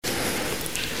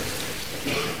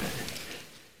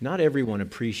Not everyone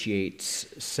appreciates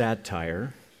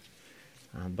satire,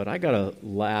 but I got a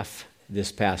laugh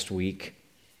this past week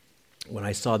when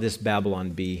I saw this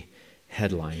Babylon Bee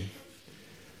headline.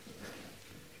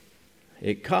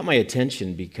 It caught my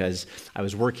attention because I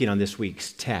was working on this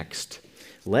week's text.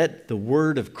 Let the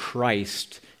word of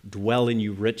Christ dwell in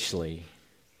you richly.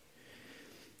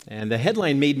 And the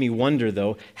headline made me wonder,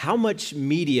 though, how much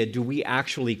media do we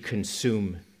actually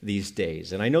consume these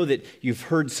days? And I know that you've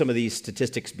heard some of these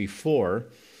statistics before,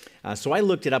 so I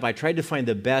looked it up. I tried to find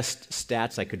the best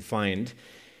stats I could find,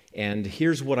 and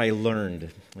here's what I learned.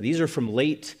 These are from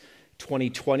late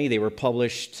 2020. They were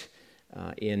published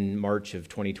in March of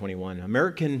 2021.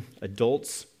 American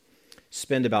adults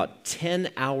spend about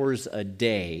 10 hours a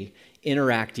day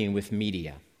interacting with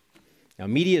media. Now,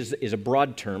 media is a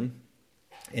broad term,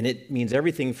 and it means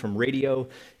everything from radio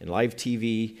and live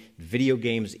TV, video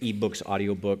games, ebooks,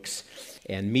 audiobooks,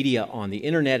 and media on the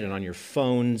internet and on your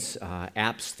phones,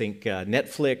 apps, think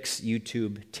Netflix,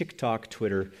 YouTube, TikTok,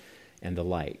 Twitter, and the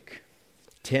like.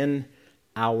 10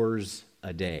 hours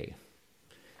a day.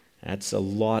 That's a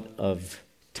lot of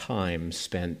time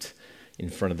spent in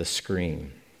front of the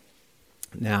screen.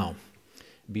 Now,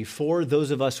 before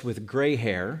those of us with gray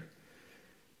hair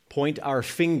point our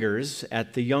fingers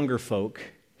at the younger folk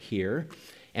here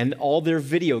and all their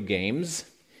video games,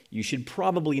 you should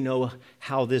probably know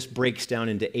how this breaks down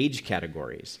into age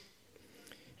categories.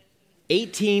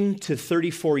 18 to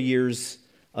 34 years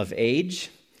of age,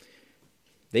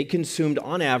 they consumed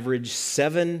on average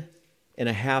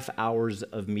 7.5 hours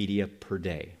of media per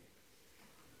day,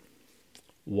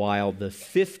 while the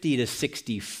 50 to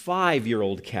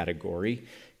 65-year-old category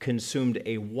consumed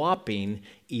a whopping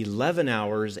 11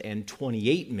 hours and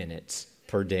 28 minutes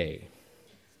per day.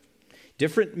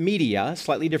 Different media,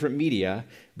 slightly different media,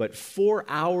 but 4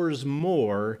 hours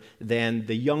more than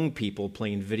the young people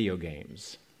playing video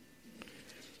games.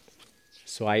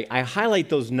 So I highlight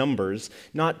those numbers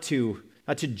not to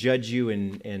judge you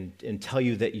and tell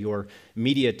you that your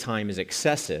media time is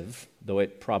excessive, though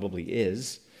it probably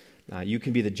is. You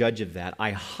can be the judge of that.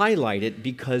 I highlight it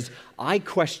because I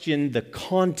question the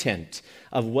content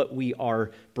of what we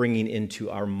are bringing into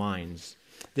our minds.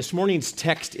 This morning's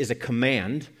text is a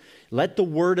command. Let the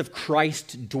word of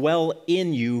Christ dwell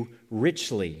in you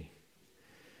richly.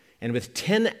 And with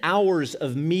 10 hours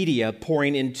of media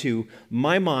pouring into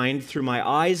my mind through my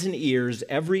eyes and ears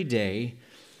every day,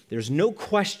 there's no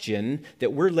question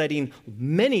that we're letting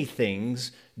many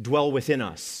things dwell within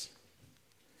us.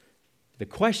 The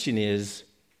question is,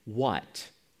 what?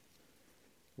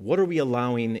 What are we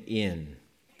allowing in?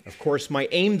 Of course, my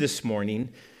aim this morning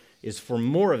is for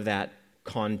more of that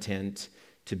content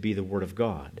to be the Word of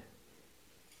God.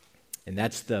 And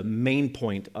that's the main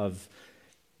point of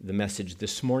the message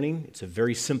this morning. It's a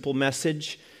very simple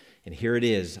message, and here it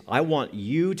is. I want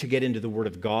you to get into the Word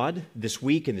of God this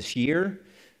week and this year,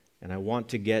 and I want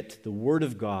to get the Word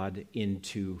of God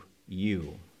into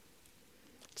you.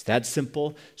 It's that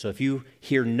simple. So if you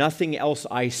hear nothing else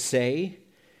I say,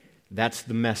 that's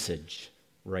the message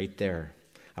right there.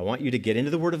 I want you to get into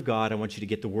the Word of God. I want you to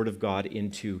get the Word of God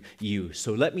into you.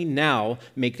 So let me now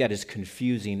make that as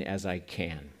confusing as I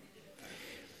can.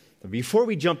 But before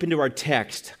we jump into our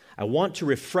text, I want to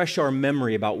refresh our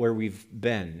memory about where we've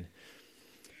been.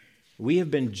 We have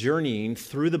been journeying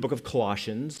through the book of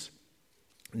Colossians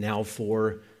now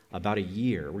for about a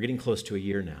year. We're getting close to a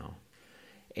year now.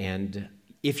 And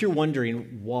if you're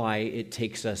wondering why it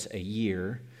takes us a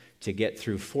year to get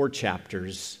through 4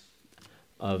 chapters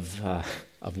of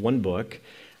one book,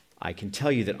 I can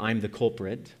tell you that I'm the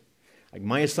culprit. Like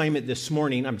my assignment this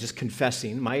morning, I'm just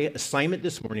confessing, my assignment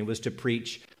this morning was to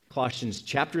preach Colossians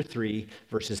chapter 3,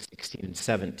 verses 16 and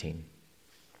 17.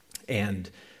 And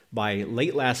by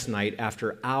late last night,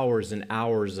 after hours and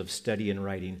hours of study and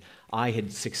writing, I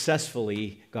had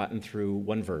successfully gotten through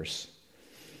one verse.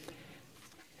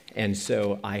 And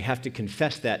so I have to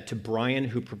confess that to Brian,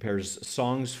 who prepares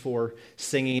songs for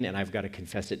singing, and I've got to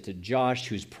confess it to Josh,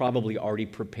 who's probably already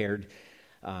prepared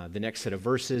the next set of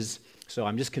verses. So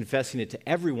I'm just confessing it to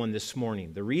everyone this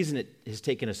morning. The reason it has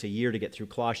taken us a year to get through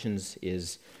Colossians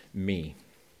is me.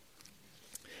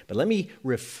 But let me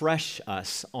refresh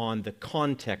us on the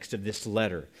context of this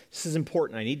letter. This is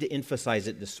important. I need to emphasize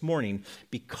it this morning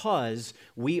because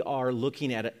we are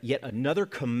looking at yet another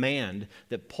command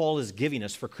that Paul is giving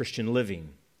us for Christian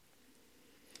living.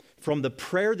 From the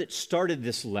prayer that started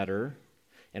this letter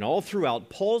and all throughout,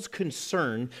 Paul's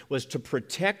concern was to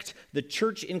protect the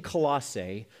church in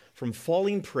Colossae from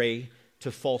falling prey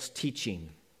to false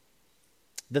teaching.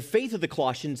 The faith of the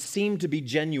Colossians seemed to be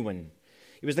genuine.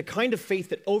 It was the kind of faith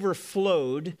that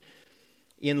overflowed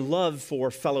in love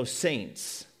for fellow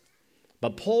saints.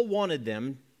 But Paul wanted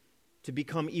them to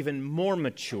become even more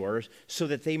mature so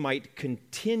that they might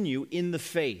continue in the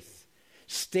faith,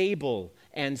 stable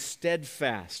and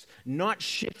steadfast, not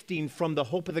shifting from the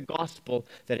hope of the gospel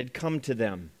that had come to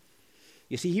them.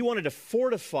 You see, he wanted to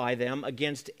fortify them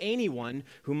against anyone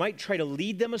who might try to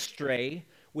lead them astray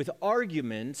with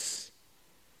arguments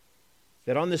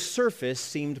that on the surface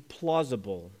seemed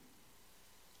plausible.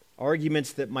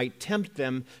 Arguments that might tempt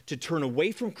them to turn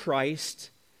away from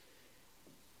Christ,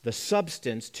 the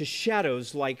substance, to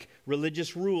shadows like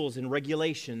religious rules and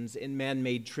regulations and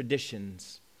man-made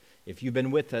traditions. If you've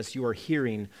been with us, you are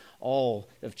hearing all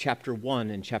of chapter 1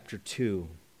 and chapter 2.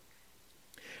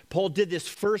 Paul did this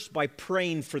first by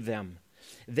praying for them,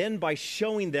 then by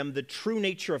showing them the true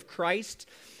nature of Christ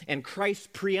and Christ's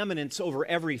preeminence over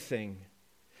everything.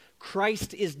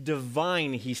 Christ is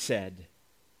divine, he said.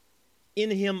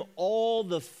 In him all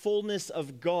the fullness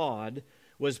of God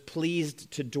was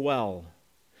pleased to dwell.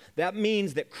 That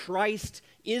means that Christ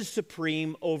is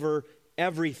supreme over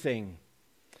everything.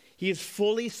 He is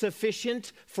fully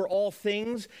sufficient for all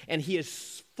things, and he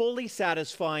is fully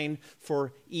satisfying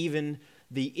for even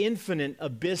the infinite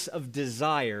abyss of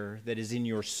desire that is in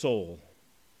your soul.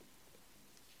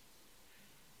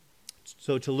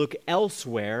 So to look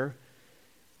elsewhere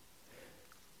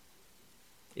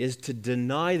is to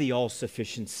deny the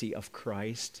all-sufficiency of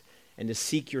Christ and to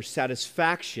seek your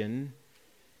satisfaction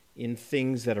in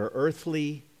things that are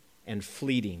earthly and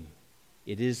fleeting.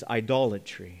 It is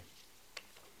idolatry.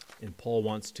 And Paul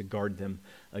wants to guard them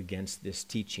against this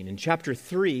teaching. In chapter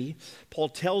 3, Paul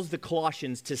tells the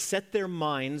Colossians to set their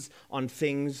minds on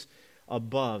things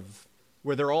above,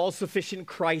 where their all-sufficient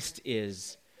Christ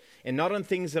is, and not on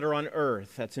things that are on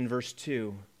earth. That's in verse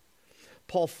 2.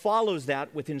 Paul follows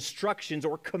that with instructions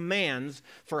or commands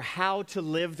for how to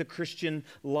live the Christian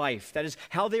life. That is,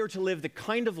 how they are to live the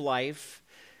kind of life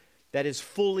that is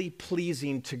fully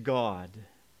pleasing to God.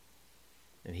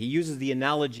 And he uses the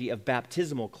analogy of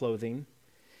baptismal clothing.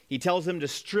 He tells them to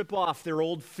strip off their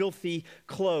old filthy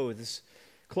clothes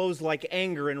like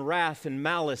anger and wrath and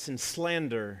malice and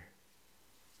slander.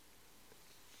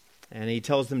 And he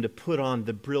tells them to put on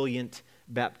the brilliant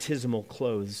baptismal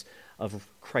clothes of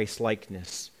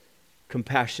Christ-likeness,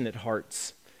 compassionate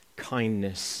hearts,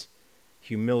 kindness,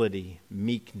 humility,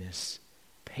 meekness,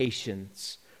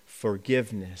 patience,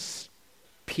 forgiveness,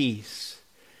 peace,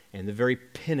 and the very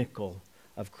pinnacle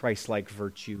of Christ-like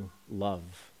virtue,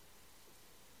 love.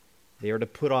 They are to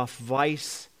put off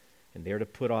vice, and they are to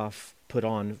put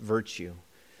on virtue.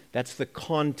 That's the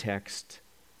context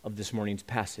of this morning's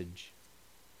passage.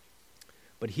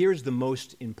 But here's the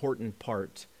most important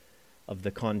part of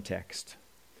the context.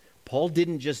 Paul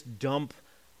didn't just dump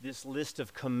this list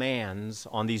of commands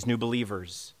on these new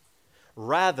believers.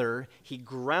 Rather, he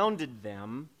grounded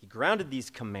these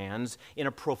commands in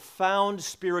a profound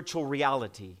spiritual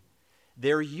reality,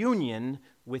 their union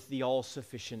with the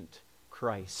all-sufficient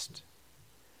Christ.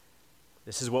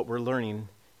 This is what we're learning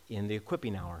in the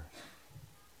equipping hour.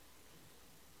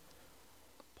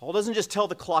 Paul doesn't just tell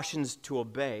the Colossians to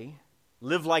obey,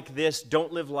 live like this,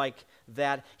 don't live like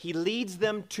that. He leads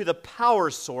them to the power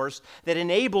source that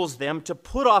enables them to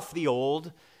put off the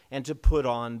old and to put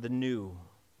on the new.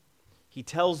 He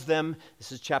tells them,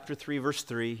 this is chapter 3, verse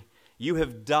 3, you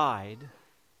have died,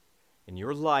 and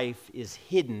your life is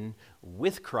hidden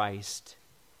with Christ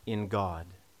in God.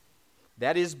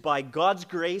 That is, by God's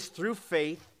grace, through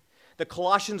faith, the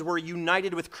Colossians were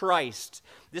united with Christ.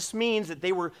 This means that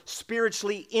they were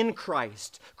spiritually in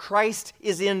Christ. Christ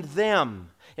is in them,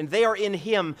 and they are in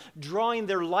Him, drawing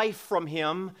their life from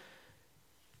Him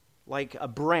like a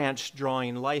branch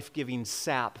drawing life-giving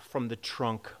sap from the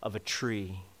trunk of a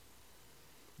tree.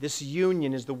 This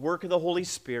union is the work of the Holy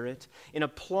Spirit in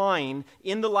applying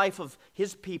in the life of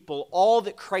His people all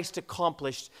that Christ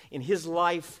accomplished in His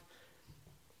life,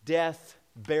 death,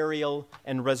 burial,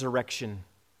 and resurrection.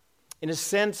 In a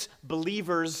sense,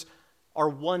 believers are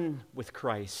one with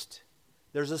Christ.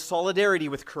 There's a solidarity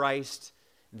with Christ.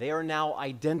 They are now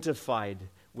identified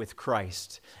with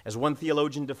Christ. As one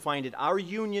theologian defined it, our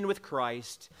union with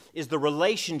Christ is the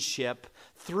relationship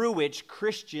through which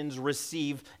Christians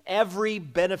receive every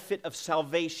benefit of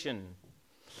salvation.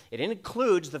 It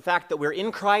includes the fact that we're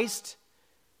in Christ,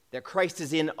 that Christ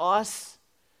is in us,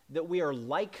 that we are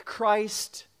like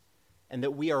Christ, and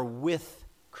that we are with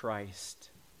Christ.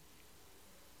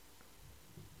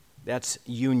 That's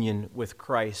union with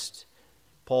Christ.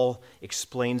 Paul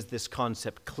explains this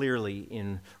concept clearly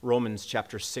in Romans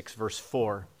chapter 6, verse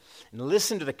 4. And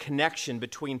listen to the connection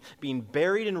between being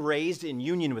buried and raised in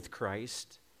union with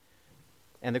Christ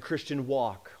and the Christian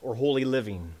walk or holy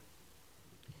living.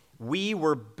 We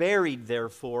were buried,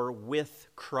 therefore, with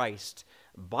Christ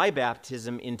by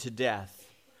baptism into death.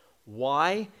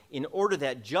 Why? In order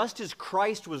that just as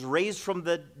Christ was raised from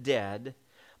the dead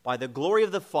by the glory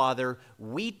of the Father,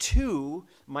 we too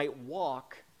might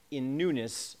walk in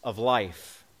newness of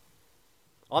life.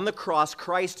 On the cross,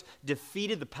 Christ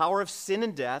defeated the power of sin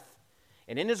and death,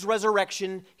 and in his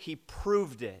resurrection, he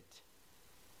proved it.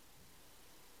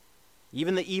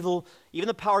 Even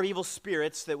the power of evil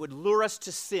spirits that would lure us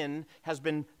to sin has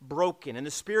been broken, and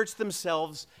the spirits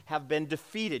themselves have been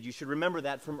defeated. You should remember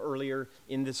that from earlier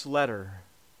in this letter.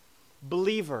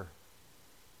 Believer,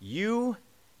 you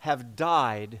have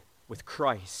died with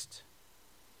Christ.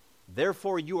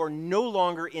 Therefore, you are no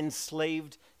longer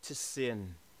enslaved to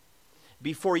sin.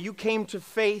 Before you came to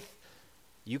faith,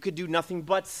 you could do nothing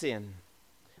but sin.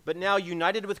 But now,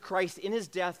 united with Christ in his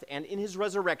death and in his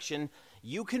resurrection,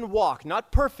 you can walk,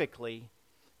 not perfectly,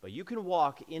 but you can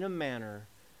walk in a manner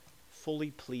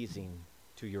fully pleasing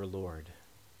to your Lord.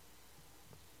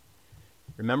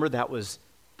 Remember, that was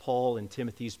Paul and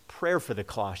Timothy's prayer for the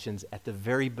Colossians at the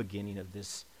very beginning of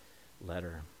this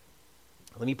letter.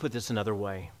 Let me put this another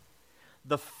way.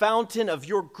 The fountain of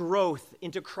your growth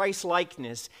into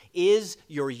Christ-likeness is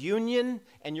your union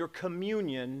and your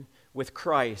communion with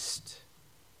Christ.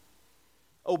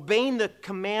 Obeying the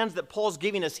commands that Paul's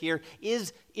giving us here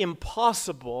is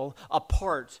impossible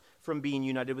apart from being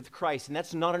united with Christ. And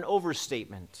that's not an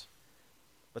overstatement.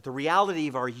 But the reality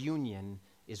of our union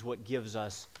is what gives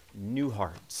us new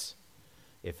hearts.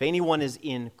 If anyone is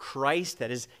in Christ,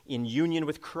 that is, in union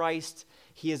with Christ,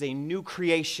 he is a new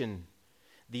creation.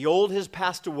 The old has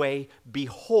passed away.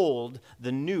 Behold,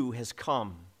 the new has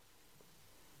come.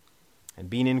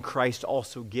 And being in Christ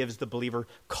also gives the believer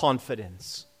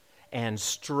confidence and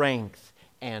strength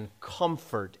and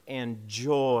comfort and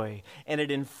joy. And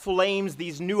it inflames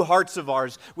these new hearts of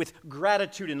ours with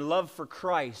gratitude and love for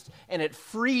Christ. And it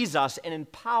frees us and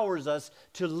empowers us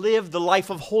to live the life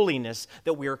of holiness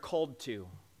that we are called to.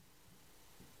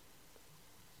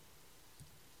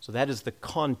 So that is the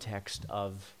context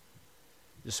of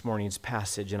this morning's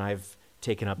passage. And I've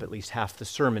taken up at least half the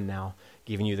sermon now,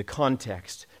 giving you the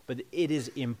context. But it is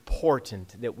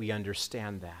important that we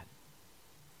understand that.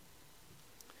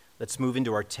 Let's move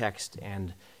into our text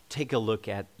and take a look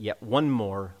at yet one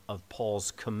more of Paul's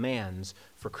commands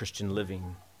for Christian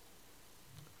living.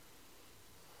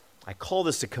 I call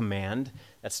this a command.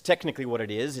 That's technically what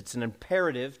it is. It's an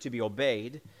imperative to be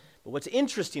obeyed. But what's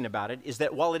interesting about it is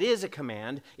that while it is a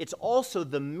command, it's also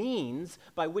the means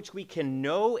by which we can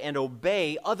know and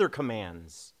obey other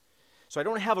commands. So I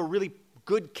don't have a really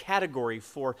good category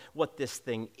for what this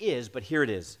thing is, but here it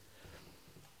is.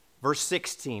 Verse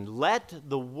 16, let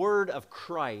the word of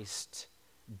Christ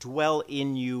dwell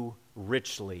in you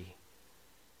richly.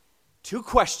 Two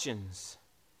questions.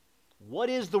 What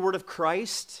is the word of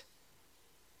Christ?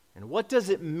 And what does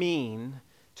it mean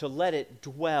to let it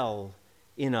dwell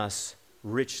in us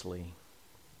richly?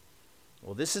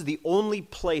 Well, this is the only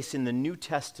place in the New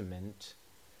Testament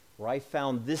where I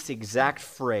found this exact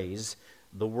phrase,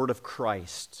 the word of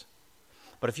Christ.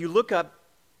 But if you look up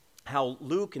how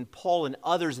Luke and Paul and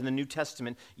others in the New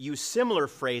Testament use similar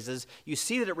phrases, you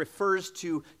see that it refers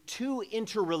to two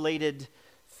interrelated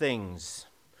things.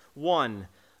 One,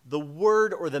 the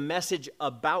word or the message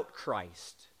about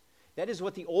Christ. That is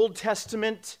what the Old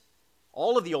Testament,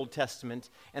 all of the Old Testament,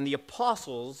 and the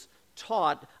apostles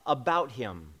taught about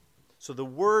him. So the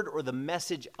word or the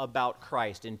message about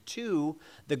Christ. And two,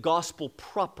 the gospel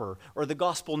proper, or the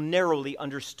gospel narrowly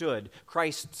understood.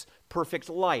 Christ's perfect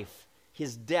life,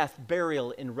 his death,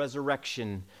 burial, and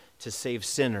resurrection to save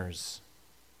sinners.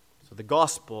 So the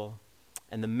gospel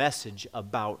and the message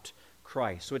about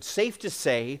Christ. So it's safe to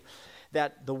say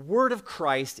that the word of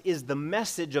Christ is the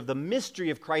message of the mystery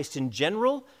of Christ in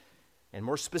general, and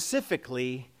more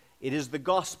specifically, it is the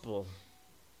gospel.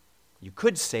 You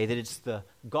could say that it's the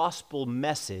gospel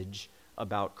message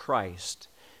about Christ,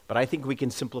 but I think we can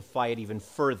simplify it even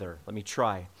further. Let me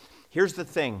try. Here's the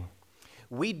thing.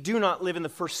 We do not live in the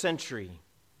first century.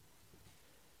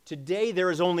 Today,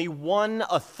 there is only one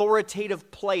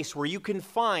authoritative place where you can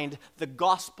find the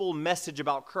gospel message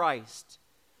about Christ.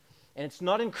 And it's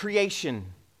not in creation.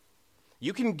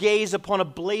 You can gaze upon a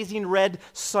blazing red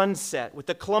sunset with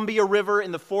the Columbia River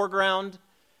in the foreground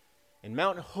and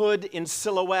Mount Hood in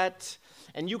silhouette,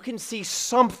 and you can see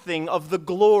something of the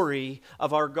glory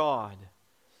of our God,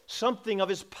 something of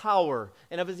his power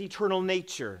and of his eternal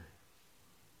nature.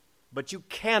 But you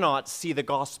cannot see the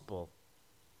gospel.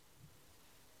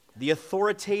 The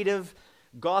authoritative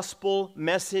gospel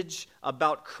message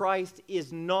about Christ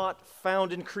is not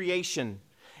found in creation.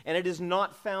 And it is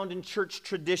not found in church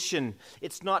tradition.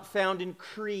 It's not found in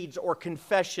creeds or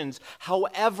confessions.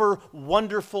 However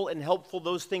wonderful and helpful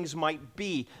those things might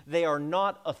be, they are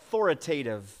not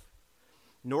authoritative.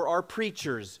 Nor are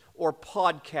preachers or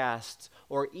podcasts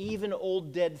or even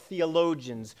old dead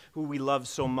theologians who we love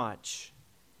so much.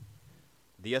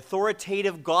 The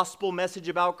authoritative gospel message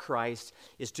about Christ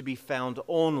is to be found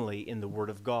only in the Word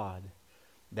of God.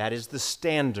 That is the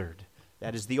standard.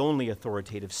 That is the only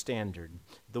authoritative standard.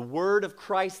 The Word of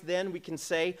Christ, then, we can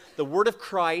say, the Word of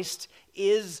Christ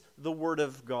is the Word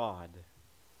of God.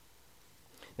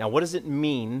 Now, what does it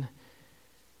mean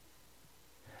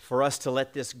for us to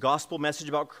let this gospel message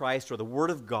about Christ or the Word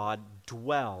of God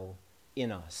dwell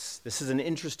in us? This is an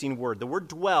interesting word. The word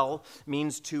dwell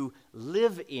means to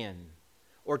live in,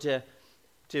 or to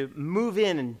move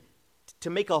in and to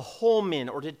make a home in,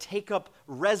 or to take up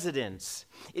residence.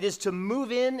 It is to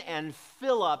move in and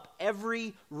fill up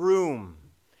every room,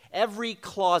 every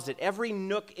closet, every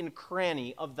nook and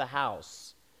cranny of the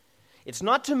house. It's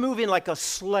not to move in like a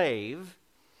slave.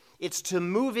 It's to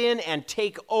move in and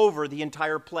take over the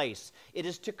entire place. It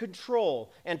is to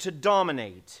control and to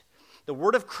dominate. The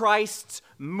word of Christ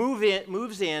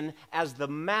moves in as the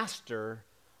master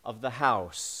of the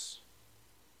house.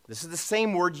 This is the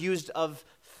same word used of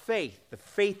faith, the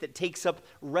faith that takes up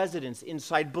residence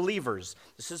inside believers.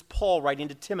 This is Paul writing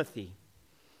to Timothy.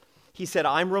 He said,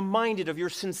 I'm reminded of your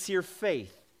sincere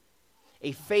faith,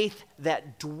 a faith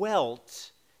that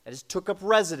dwelt, that is, took up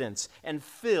residence and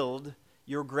filled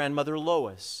your grandmother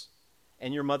Lois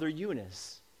and your mother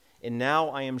Eunice, and now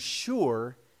I am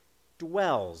sure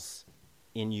dwells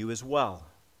in you as well.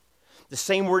 The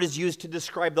same word is used to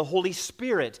describe the Holy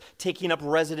Spirit taking up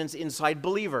residence inside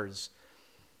believers.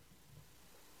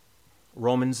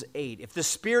 Romans 8, if the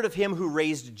Spirit of him who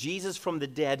raised Jesus from the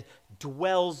dead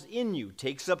dwells in you,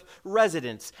 takes up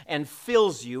residence and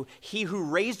fills you, he who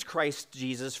raised Christ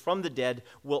Jesus from the dead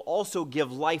will also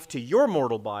give life to your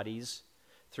mortal bodies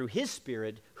through his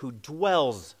Spirit who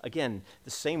dwells, again, the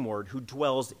same word, who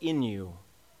dwells in you.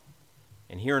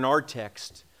 And here in our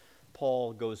text,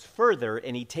 Paul goes further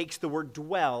and he takes the word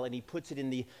dwell and he puts it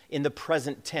in the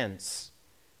present tense.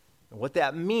 And what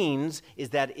that means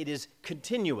is that it is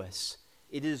continuous.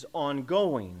 It is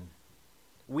ongoing.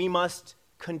 We must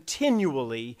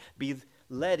continually be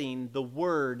letting the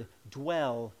word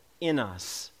dwell in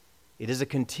us. It is a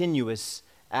continuous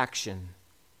action.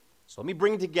 So let me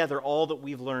bring together all that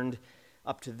we've learned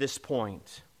up to this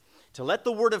point. To let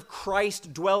the word of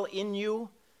Christ dwell in you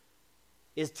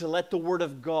is to let the word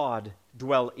of God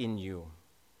dwell in you.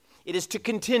 It is to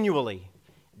continually,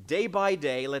 day by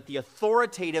day, let the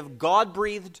authoritative,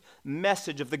 God-breathed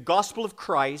message of the gospel of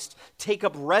Christ take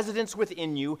up residence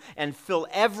within you and fill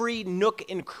every nook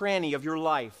and cranny of your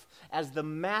life as the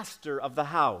master of the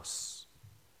house.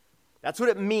 That's what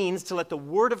it means to let the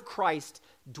word of Christ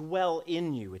dwell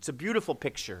in you. It's a beautiful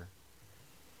picture.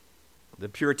 The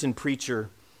Puritan preacher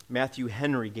Matthew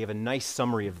Henry gave a nice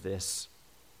summary of this.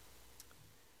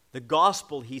 The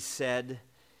gospel, he said,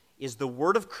 is the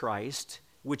word of Christ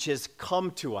which has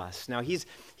come to us. Now, he's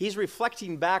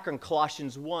reflecting back on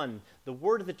Colossians 1. The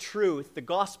word of the truth, the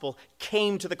gospel,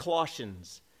 came to the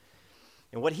Colossians.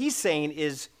 And what he's saying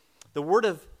is the word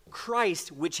of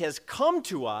Christ which has come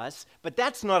to us, but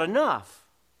that's not enough.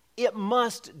 It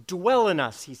must dwell in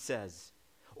us, he says,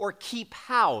 or keep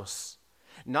house,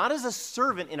 not as a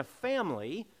servant in a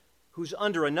family who's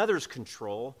under another's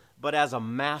control, but as a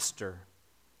master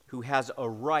who has a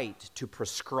right to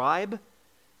prescribe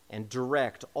and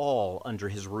direct all under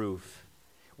his roof.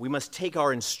 We must take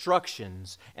our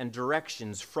instructions and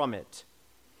directions from it,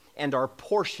 and our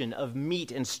portion of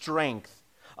meat and strength,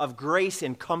 of grace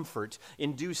and comfort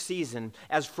in due season,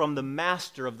 as from the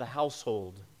master of the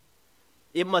household.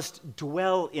 It must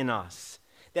dwell in us,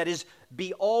 that is,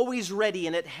 be always ready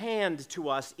and at hand to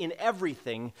us in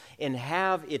everything, and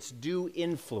have its due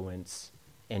influence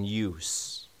and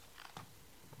use.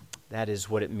 That is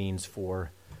what it means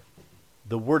for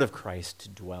the word of Christ to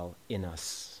dwell in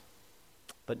us.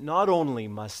 But not only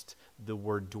must the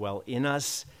word dwell in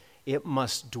us, it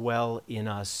must dwell in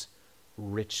us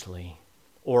richly,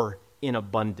 or in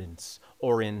abundance,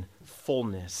 or in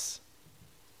fullness.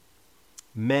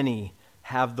 Many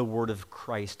have the word of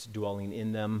Christ dwelling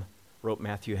in them, wrote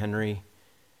Matthew Henry,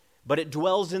 but it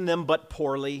dwells in them but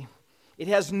poorly. It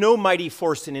has no mighty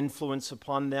force and influence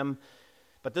upon them.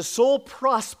 But the soul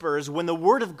prospers when the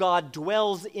word of God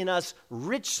dwells in us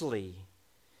richly,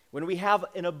 when we have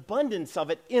an abundance of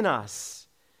it in us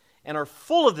and are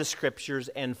full of the scriptures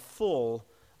and full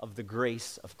of the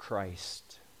grace of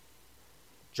Christ.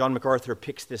 John MacArthur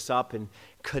picks this up and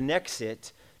connects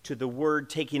it to the Word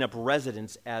taking up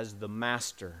residence as the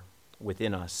master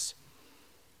within us.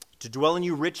 To dwell in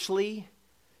you richly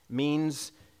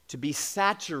means to be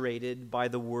saturated by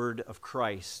the Word of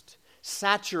Christ,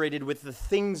 saturated with the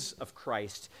things of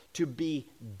Christ, to be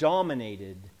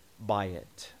dominated by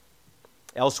it.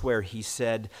 Elsewhere, he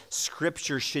said,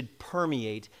 Scripture should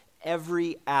permeate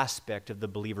every aspect of the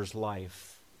believer's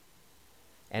life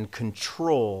and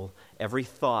control every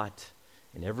thought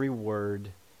and every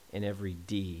word and every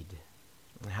deed.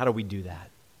 And how do we do that?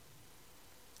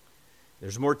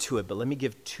 There's more to it, but let me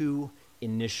give two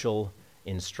initial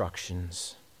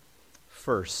instructions.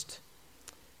 First,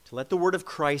 to let the word of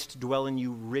Christ dwell in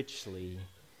you richly,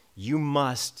 you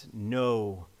must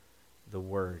know the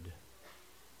word.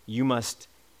 You must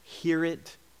hear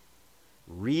it,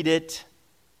 read it,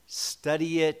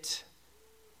 study it,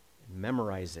 and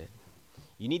memorize it.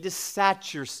 You need to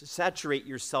saturate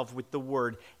yourself with the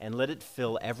word and let it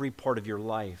fill every part of your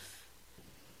life.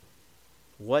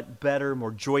 What better,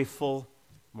 more joyful,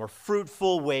 more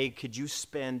fruitful way could you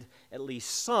spend at least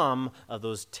some of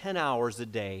those 10 hours a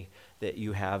day that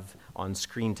you have on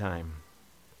screen time?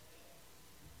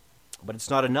 But it's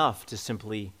not enough to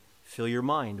simply fill your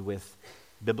mind with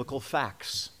biblical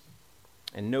facts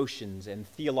and notions and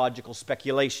theological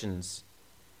speculations.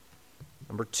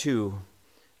 Number two,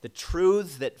 the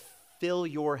truths that fill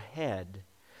your head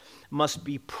must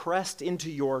be pressed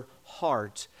into your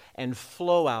heart and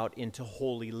flow out into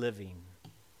holy living.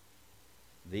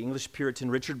 The English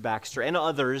Puritan Richard Baxter and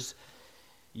others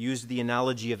used the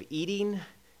analogy of eating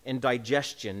and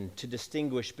digestion to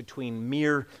distinguish between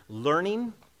mere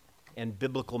learning and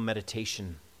biblical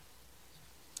meditation.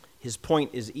 His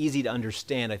point is easy to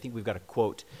understand. I think we've got a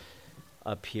quote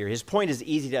up here. His point is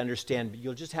easy to understand, but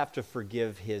you'll just have to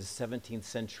forgive his 17th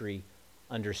century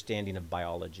understanding of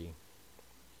biology.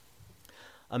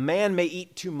 A man may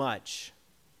eat too much.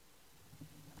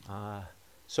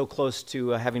 So close to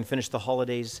having finished the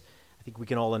holidays, I think we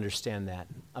can all understand that.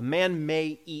 A man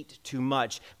may eat too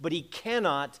much, but he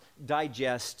cannot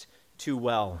digest too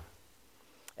well.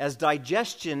 As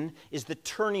digestion is the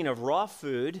turning of raw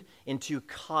food into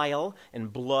chyle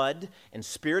and blood and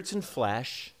spirits and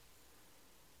flesh,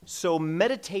 so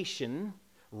meditation,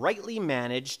 rightly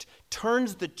managed,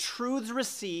 turns the truths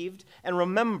received and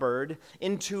remembered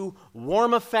into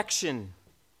warm affection,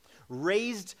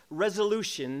 raised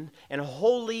resolution, and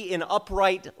holy and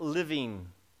upright living.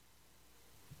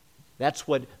 That's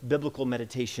what biblical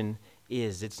meditation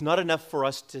is. It's not enough for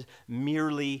us to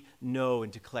merely know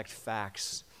and to collect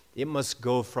facts. It must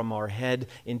go from our head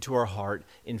into our heart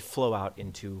and flow out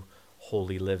into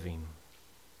holy living.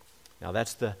 Now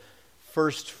that's the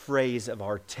first phrase of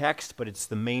our text, but it's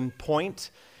the main point.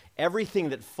 Everything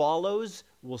that follows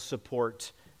will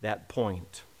support that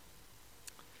point.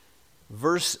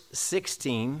 Verse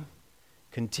 16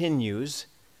 continues,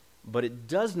 but it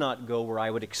does not go where I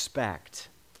would expect.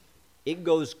 It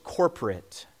goes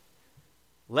corporate.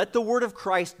 Let the word of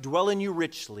Christ dwell in you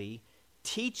richly,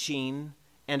 teaching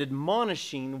and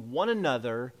admonishing one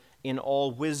another in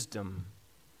all wisdom.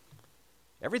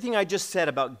 Everything I just said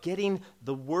about getting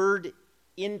the word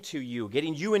into you,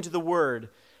 getting you into the word,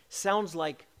 sounds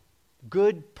like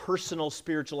good personal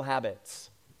spiritual habits,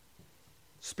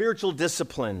 spiritual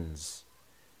disciplines.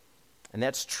 And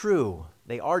that's true.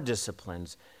 They are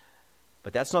disciplines.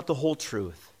 But that's not the whole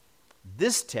truth.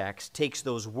 This text takes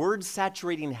those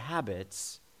word-saturating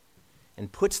habits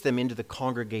and puts them into the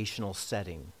congregational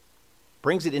setting,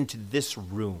 brings it into this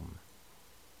room,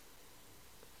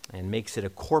 and makes it a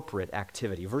corporate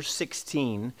activity. Verse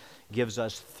 16 gives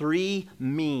us three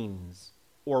means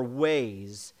or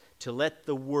ways to let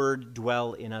the word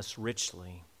dwell in us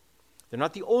richly. They're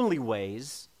not the only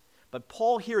ways, but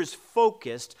Paul here is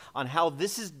focused on how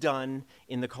this is done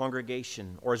in the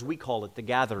congregation, or as we call it, the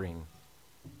gathering.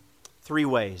 Three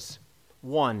ways.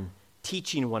 1,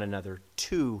 teaching one another.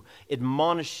 2,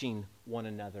 admonishing one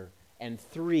another. And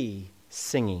 3,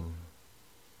 singing.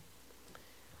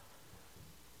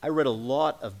 I read a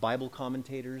lot of Bible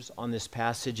commentators on this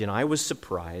passage, and I was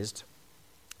surprised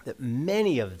that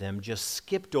many of them just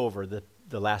skipped over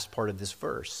the last part of this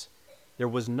verse. There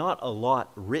was not a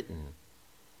lot written.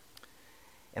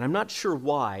 And I'm not sure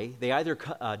why. They either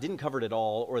didn't cover it at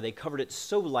all, or they covered it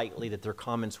so lightly that their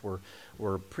comments were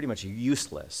pretty much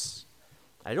useless.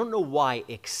 I don't know why,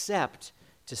 except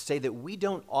to say that we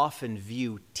don't often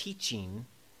view teaching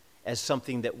as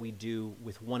something that we do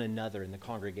with one another in the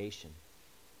congregation.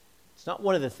 It's not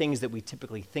one of the things that we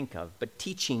typically think of, but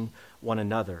teaching one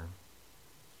another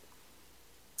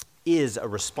is a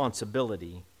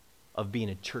responsibility of being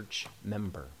a church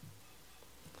member.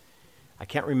 I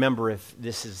can't remember if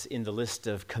this is in the list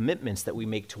of commitments that we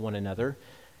make to one another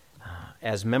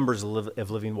as members of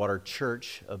Living Water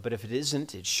Church, but if it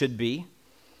isn't, it should be,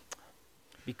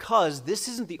 because this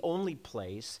isn't the only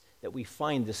place that we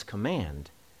find this command.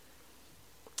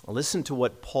 Listen to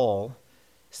what Paul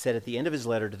said at the end of his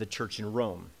letter to the church in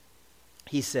Rome.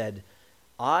 He said,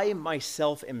 "I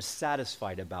myself am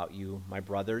satisfied about you, my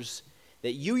brothers,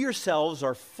 that you yourselves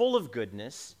are full of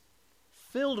goodness,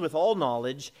 filled with all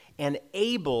knowledge, and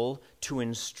able to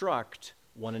instruct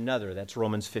one another." That's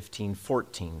Romans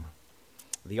 15:14.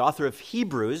 The author of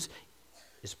Hebrews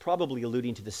is probably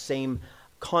alluding to the same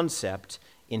concept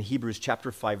in Hebrews chapter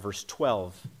 5, verse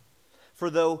 12. "For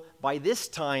though by this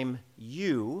time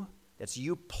you," that's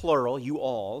you plural, you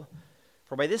all,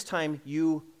 "for by this time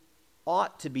you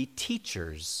ought to be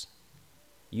teachers."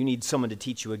 You need someone to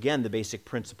teach you again the basic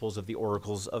principles of the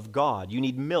oracles of God. You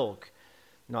need milk,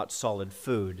 not solid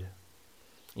food.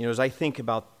 As I think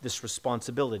about this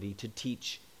responsibility to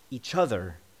teach each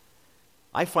other,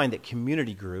 I find that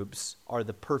community groups are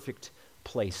the perfect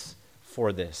place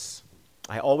for this.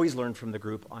 I always learn from the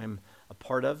group I'm a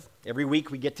part of. Every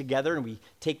week we get together and we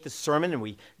take the sermon and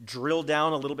we drill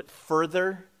down a little bit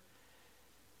further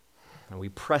and we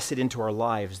press it into our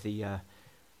lives. The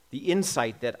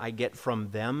insight that I get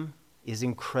from them is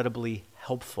incredibly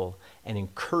helpful and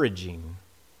encouraging.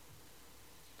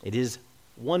 It is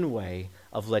one way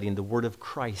of letting the word of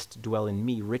Christ dwell in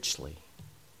me richly.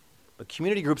 But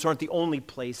community groups aren't the only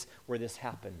place where this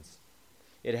happens.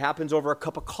 It happens over a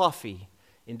cup of coffee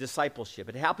in discipleship.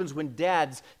 It happens when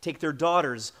dads take their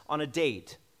daughters on a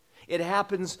date. It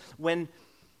happens when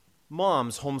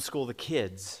moms homeschool the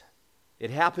kids. It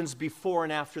happens before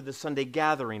and after the Sunday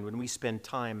gathering when we spend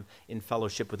time in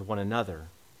fellowship with one another,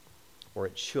 or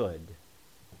it should.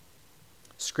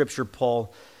 Scripture,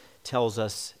 Paul tells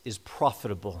us, is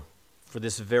profitable for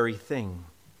this very thing.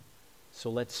 So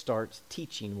let's start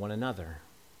teaching one another.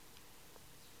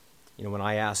 When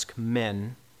I ask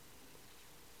men,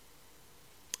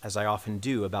 as I often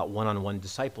do, about one-on-one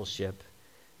discipleship,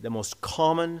 the most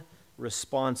common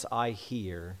response I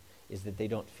hear is that they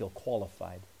don't feel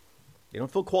qualified. They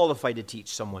don't feel qualified to teach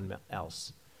someone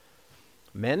else.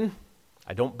 Men,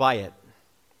 I don't buy it.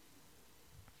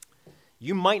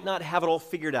 You might not have it all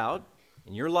figured out,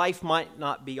 and your life might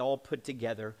not be all put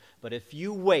together, but if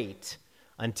you wait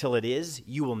until it is,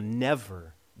 you will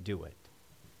never do it.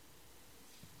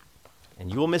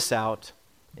 And you will miss out,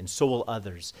 and so will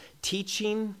others.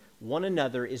 Teaching one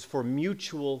another is for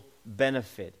mutual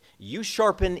benefit. You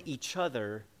sharpen each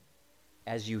other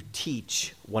as you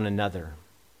teach one another.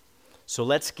 So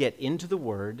let's get into the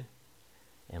Word,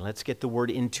 and let's get the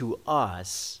Word into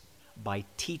us by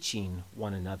teaching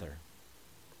one another.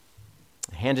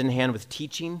 Hand in hand with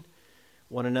teaching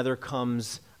one another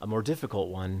comes a more difficult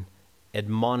one,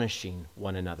 admonishing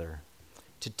one another.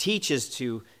 To teach is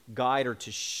to guide or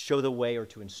to show the way or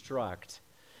to instruct,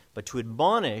 but to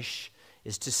admonish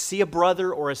is to see a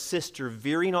brother or a sister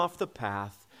veering off the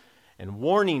path and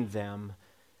warning them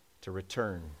to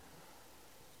return.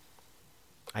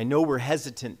 I know we're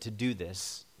hesitant to do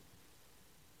this.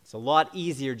 It's a lot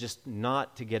easier just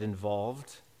not to get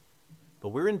involved, but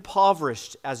we're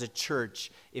impoverished as a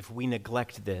church if we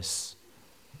neglect this.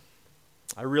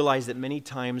 I realize that many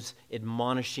times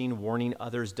admonishing, warning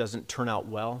others doesn't turn out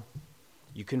well.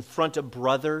 You confront a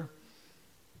brother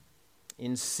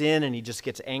in sin and he just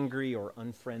gets angry or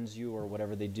unfriends you or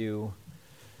whatever they do.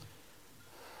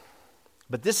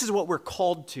 But this is what we're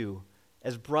called to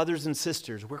as brothers and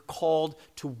sisters. We're called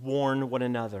to warn one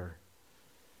another.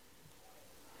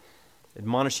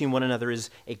 Admonishing one another is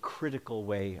a critical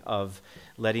way of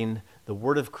letting the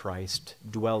word of Christ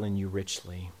dwell in you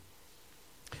richly.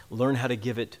 Learn how to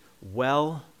give it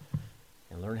well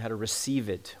and learn how to receive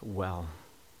it well.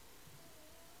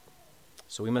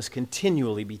 So we must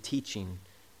continually be teaching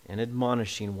and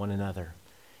admonishing one another.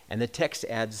 And the text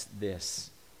adds this: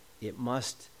 it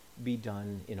must be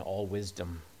done in all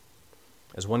wisdom.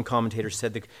 As one commentator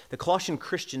said, the Colossian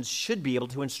Christians should be able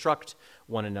to instruct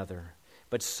one another,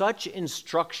 but such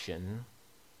instruction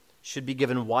should be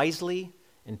given wisely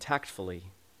and tactfully.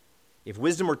 If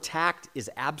wisdom or tact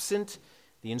is absent,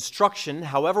 the instruction,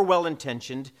 however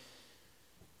well-intentioned,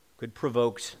 could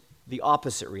provoke the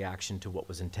opposite reaction to what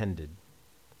was intended.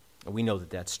 And we know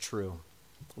that that's true.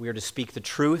 We are to speak the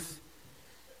truth,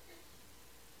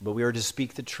 but we are to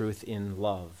speak the truth in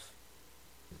love.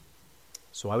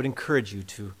 So I would encourage you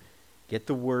to get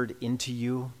the word into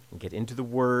you and get into the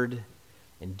word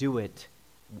and do it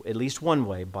at least one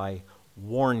way, by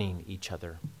warning each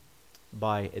other,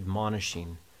 by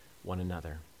admonishing one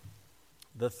another.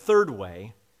 The third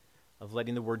way of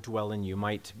letting the word dwell in you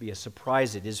might be a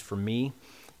surprise. It is for me.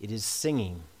 It is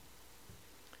singing.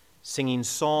 Singing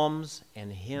psalms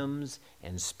and hymns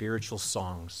and spiritual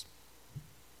songs.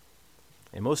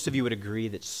 And most of you would agree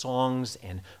that songs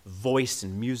and voice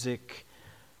and music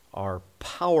are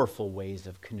powerful ways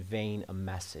of conveying a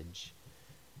message,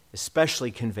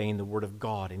 especially conveying the Word of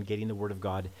God and getting the Word of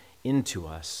God into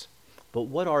us. But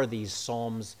what are these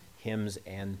psalms, hymns,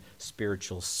 and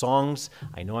spiritual songs?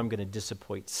 I know I'm going to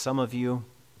disappoint some of you,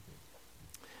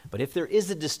 but if there is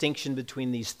a distinction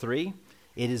between these three,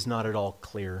 it is not at all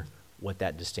clear what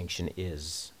that distinction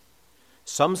is.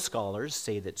 Some scholars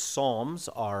say that psalms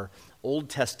are Old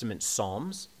Testament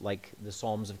psalms, like the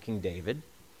Psalms of King David,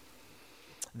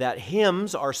 that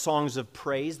hymns are songs of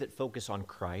praise that focus on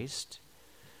Christ,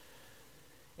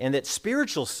 and that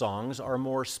spiritual songs are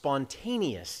more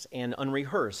spontaneous and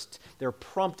unrehearsed. They're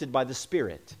prompted by the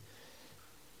Spirit.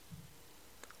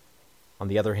 On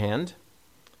the other hand,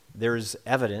 there's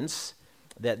evidence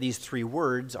that these three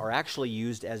words are actually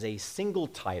used as a single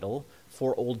title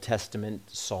for Old Testament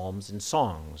psalms and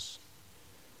songs.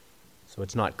 So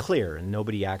it's not clear, and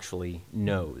nobody actually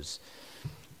knows.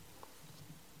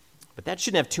 But that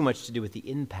shouldn't have too much to do with the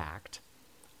impact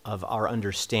of our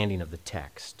understanding of the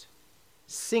text.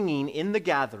 Singing in the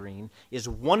gathering is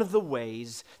one of the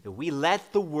ways that we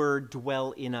let the word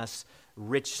dwell in us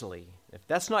richly. If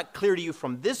that's not clear to you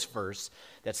from this verse,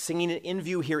 that singing in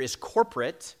view here is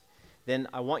corporate, then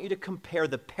I want you to compare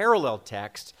the parallel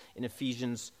text in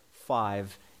Ephesians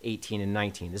 5:18 and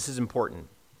 19. This is important.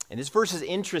 And this verse is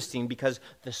interesting because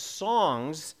the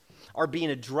songs are being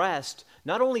addressed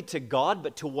not only to God,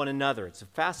 but to one another. It's a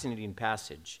fascinating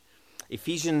passage.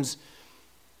 Ephesians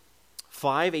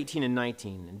 5:18 and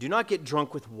 19. And do not get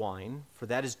drunk with wine, for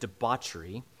that is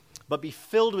debauchery, but be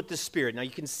filled with the Spirit. Now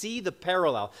you can see the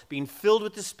parallel, being filled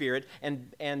with the Spirit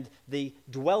and the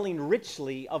dwelling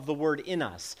richly of the word in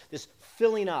us. This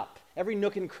filling up every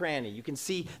nook and cranny. You can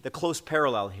see the close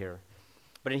parallel here.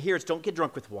 But in here it's don't get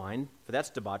drunk with wine, for that's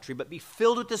debauchery, but be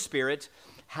filled with the Spirit.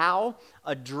 How?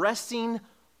 Addressing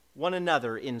one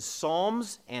another in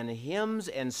psalms and hymns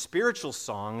and spiritual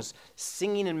songs,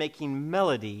 singing and making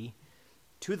melody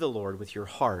to the Lord with your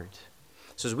heart.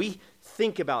 So as we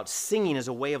think about singing as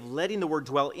a way of letting the word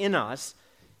dwell in us,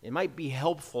 it might be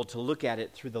helpful to look at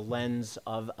it through the lens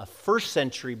of a first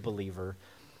century believer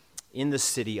in the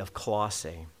city of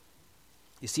Colossae.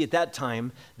 You see, at that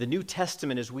time, the New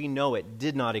Testament as we know it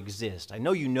did not exist. I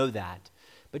know you know that,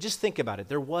 but just think about it.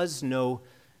 There was no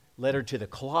letter to the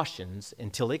Colossians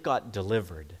until it got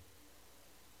delivered.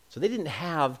 So they didn't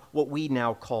have what we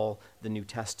now call the New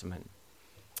Testament.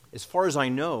 As far as I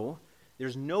know,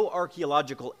 there's no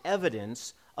archaeological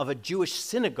evidence of a Jewish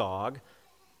synagogue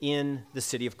in the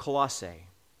city of Colossae.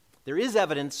 There is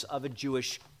evidence of a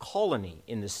Jewish colony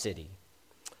in the city.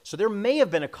 So there may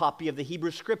have been a copy of the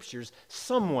Hebrew Scriptures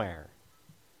somewhere,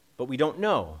 but we don't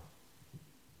know.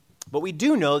 But we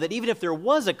do know that even if there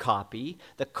was a copy,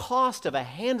 the cost of a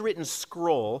handwritten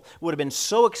scroll would have been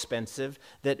so expensive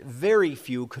that very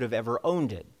few could have ever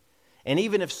owned it. And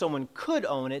even if someone could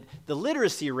own it, the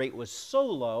literacy rate was so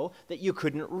low that you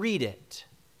couldn't read it.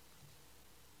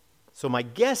 So my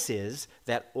guess is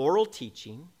that oral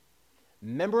teaching,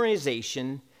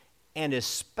 memorization, and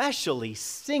especially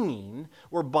singing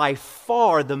were by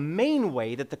far the main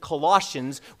way that the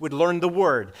Colossians would learn the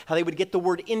word, how they would get the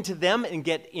word into them and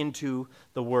get into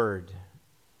the word.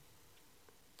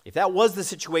 If that was the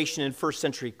situation in first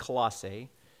century Colossae,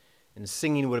 and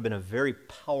singing would have been a very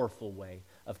powerful way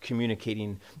of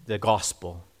communicating the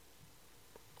gospel,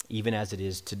 even as it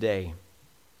is today.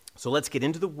 So let's get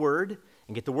into the word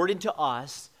and get the word into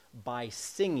us by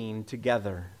singing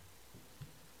together.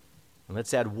 And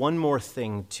let's add one more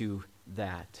thing to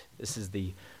that. This is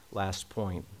the last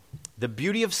point. The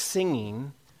beauty of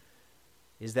singing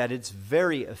is that it's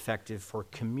very effective for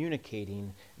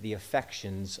communicating the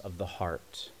affections of the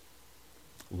heart,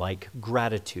 like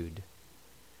gratitude.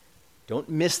 Don't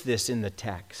miss this in the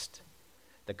text.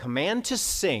 The command to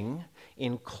sing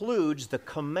includes the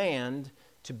command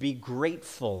to be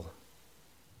grateful.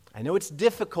 I know it's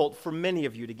difficult for many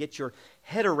of you to get your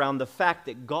head around the fact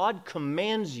that God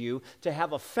commands you to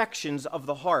have affections of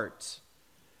the heart.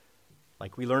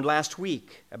 Like we learned last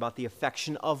week about the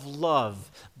affection of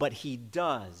love, but He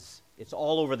does. It's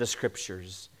all over the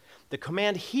Scriptures. The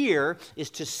command here is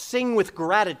to sing with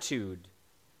gratitude.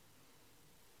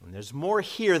 And there's more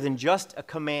here than just a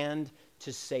command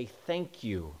to say thank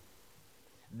you.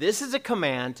 This is a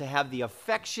command to have the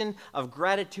affection of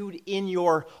gratitude in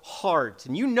your heart.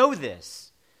 And you know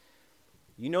this.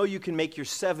 You know you can make your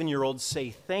 7-year-old say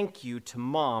thank you to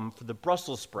Mom for the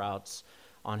Brussels sprouts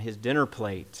on his dinner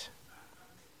plate.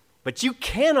 But you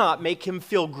cannot make him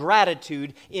feel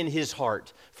gratitude in his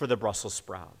heart for the Brussels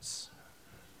sprouts.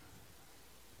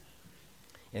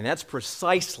 And that's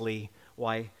precisely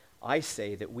why I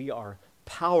say that we are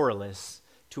powerless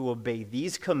to obey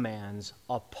these commands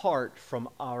apart from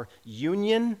our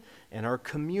union and our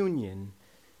communion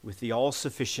with the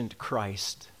all-sufficient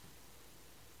Christ.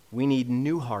 We need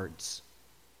new hearts.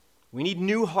 We need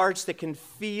new hearts that can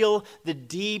feel the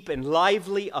deep and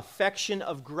lively affection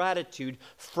of gratitude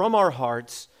from our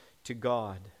hearts to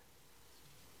God.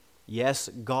 Yes,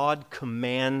 God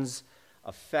commands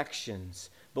affections,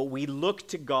 but we look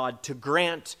to God to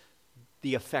grant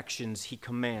the affections he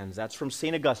commands. That's from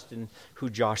St. Augustine, who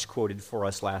Josh quoted for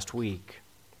us last week.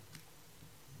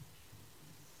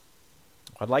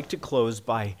 I'd like to close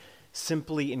by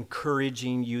simply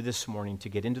encouraging you this morning to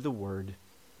get into the Word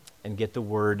and get the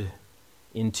Word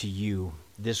into you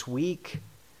this week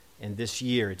and this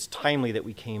year. It's timely that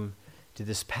we came to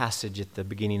this passage at the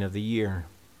beginning of the year.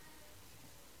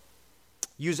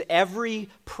 Use every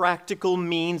practical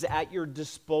means at your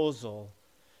disposal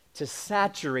to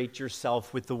saturate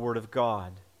yourself with the Word of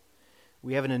God.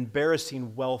 We have an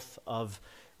embarrassing wealth of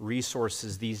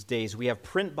resources these days. We have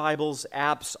print Bibles,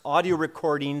 apps, audio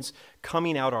recordings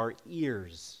coming out our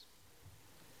ears.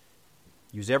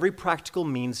 Use every practical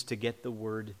means to get the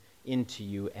Word into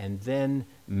you, and then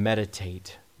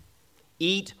meditate.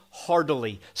 Eat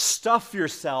heartily, stuff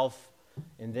yourself,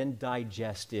 and then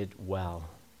digest it well.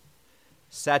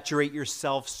 Saturate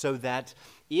yourself so that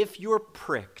if you're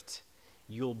pricked,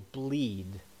 you'll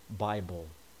bleed Bible.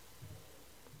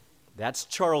 That's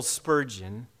Charles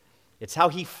Spurgeon. It's how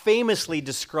he famously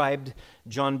described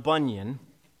John Bunyan,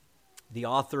 the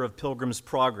author of Pilgrim's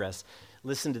Progress.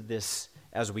 Listen to this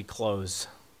as we close.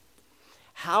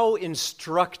 How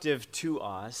instructive to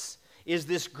us is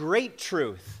this great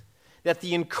truth that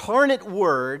the incarnate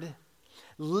Word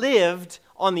lived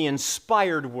on the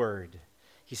inspired Word.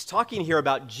 He's talking here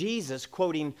about Jesus,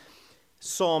 quoting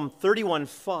Psalm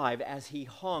 31:5 as he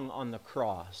hung on the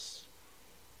cross.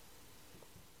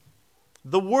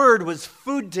 The Word was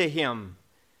food to him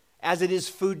as it is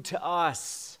food to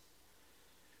us.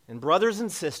 And brothers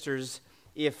and sisters,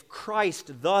 if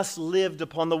Christ thus lived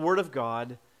upon the Word of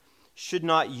God, should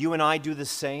not you and I do the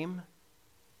same?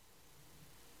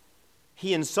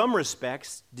 He, in some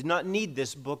respects, did not need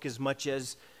this book as much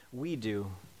as we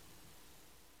do.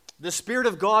 The Spirit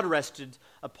of God rested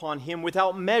upon him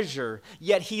without measure,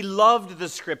 yet he loved the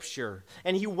Scripture,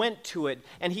 and he went to it,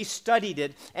 and he studied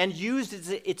it, and used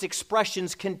its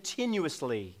expressions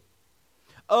continuously.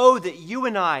 Oh, that you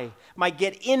and I might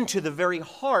get into the very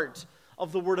heart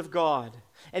of the Word of God,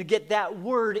 and get that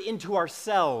Word into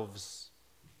ourselves.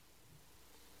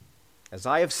 As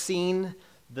I have seen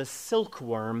the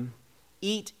silkworm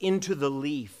eat into the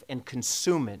leaf and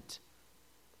consume it,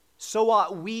 so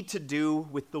ought we to do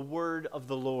with the Word of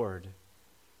the Lord.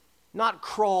 Not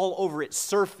crawl over its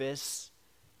surface,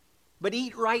 but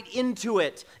eat right into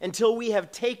it until we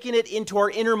have taken it into our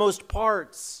innermost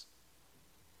parts.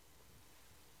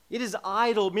 It is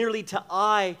idle merely to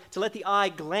let the eye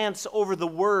glance over the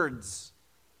words,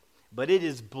 but it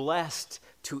is blessed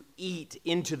to eat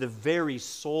into the very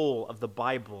soul of the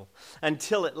Bible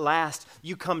until at last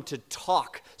you come to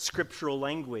talk scriptural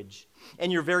language,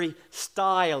 and your very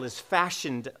style is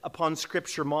fashioned upon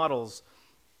Scripture models.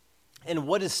 And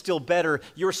what is still better,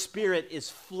 your spirit is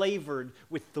flavored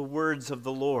with the words of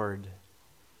the Lord.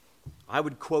 I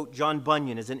would quote John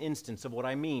Bunyan as an instance of what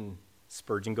I mean.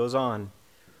 Spurgeon goes on.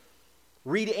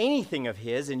 Read anything of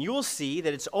his, and you will see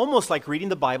that it's almost like reading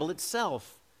the Bible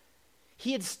itself.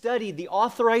 He had studied the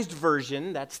authorized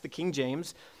version, that's the King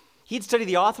James. He had studied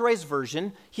the authorized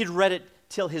version. He had read it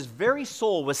till his very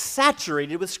soul was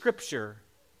saturated with Scripture.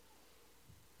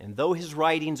 And though his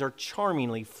writings are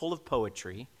charmingly full of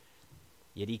poetry,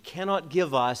 yet he cannot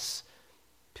give us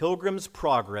Pilgrim's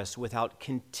Progress without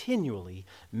continually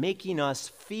making us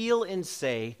feel and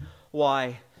say,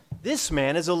 why, this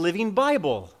man is a living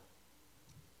Bible.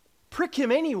 Prick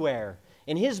him anywhere,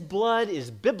 and his blood is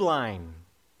bibline.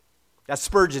 That's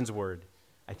Spurgeon's word.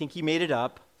 I think he made it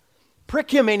up.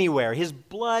 Prick him anywhere. His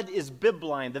blood is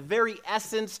bibline. The very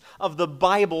essence of the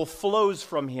Bible flows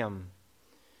from him.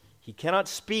 He cannot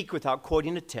speak without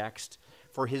quoting a text,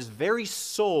 for his very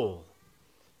soul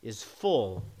is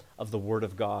full of the Word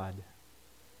of God.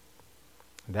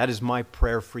 That is my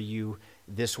prayer for you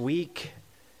this week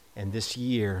and this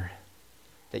year,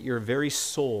 that your very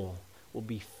soul will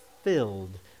be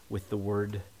filled with the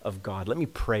Word of God. Let me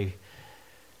pray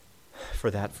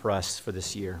for that for us for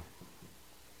this year.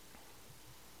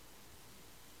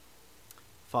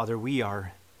 Father, we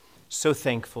are so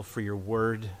thankful for your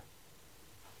Word.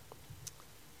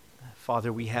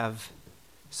 Father, we have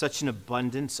such an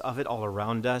abundance of it all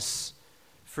around us.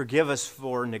 Forgive us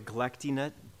for neglecting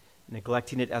it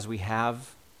as we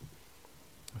have.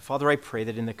 Father, I pray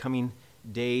that in the coming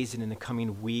days and in the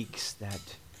coming weeks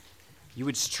that you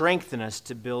would strengthen us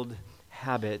to build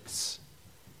habits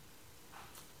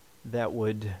that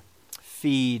would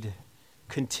feed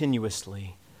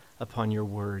continuously upon your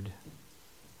word.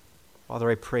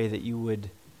 Father, I pray that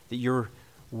your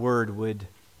word would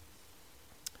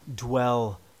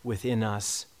dwell within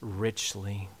us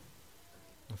richly.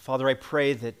 And Father, I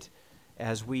pray that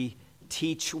as we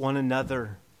teach one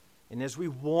another and as we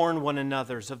warn one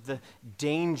another of the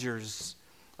dangers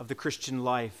of the Christian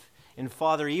life, and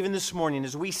Father, even this morning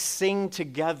as we sing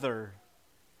together,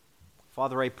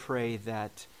 Father, I pray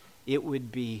that it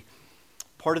would be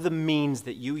part of the means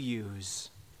that you use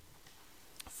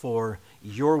for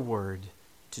your word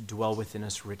to dwell within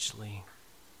us richly.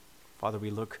 Father,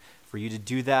 we look for you to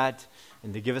do that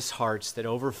and to give us hearts that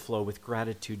overflow with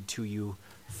gratitude to you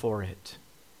for it.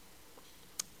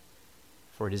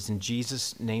 For it is in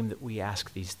Jesus' name that we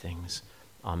ask these things.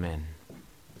 Amen.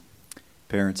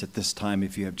 Parents, at this time,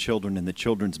 if you have children in the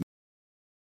children's